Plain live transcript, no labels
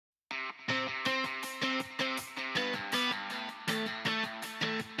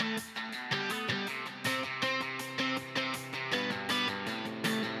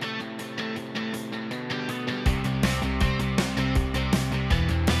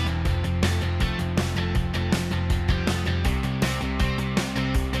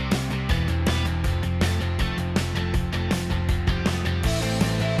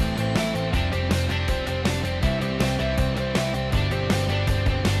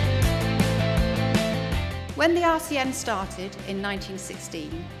When the RCN started in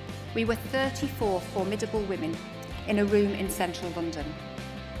 1916, we were 34 formidable women in a room in central London.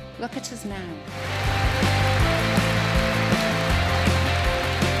 Look at us now.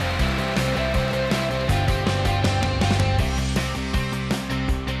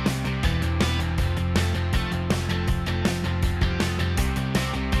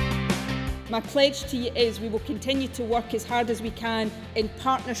 My pledge to you is we will continue to work as hard as we can in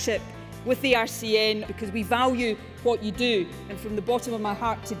partnership with the RCN because we value what you do. And from the bottom of my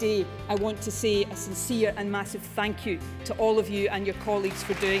heart today, I want to say a sincere and massive thank you to all of you and your colleagues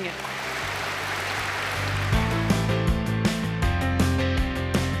for doing it.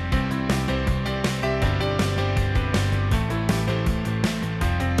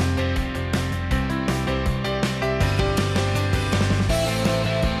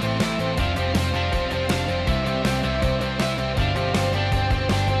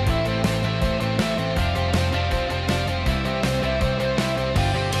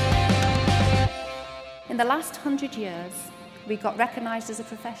 In the last 100 years, we got recognised as a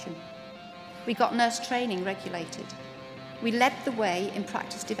profession. We got nurse training regulated. We led the way in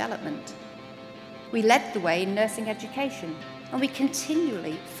practice development. We led the way in nursing education, and we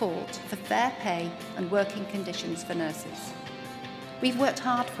continually fought for fair pay and working conditions for nurses. We've worked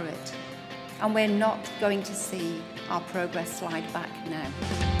hard for it, and we're not going to see our progress slide back now.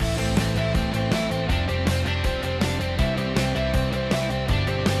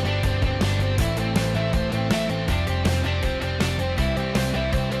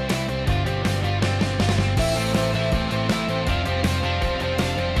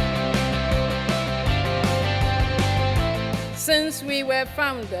 Since we were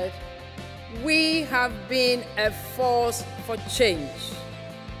founded, we have been a force for change.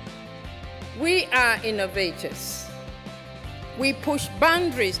 We are innovators. We push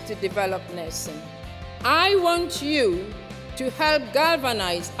boundaries to develop nursing. I want you to help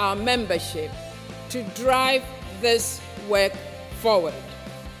galvanize our membership to drive this work forward.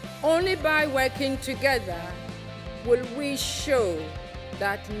 Only by working together will we show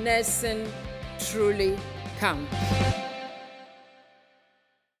that nursing truly counts.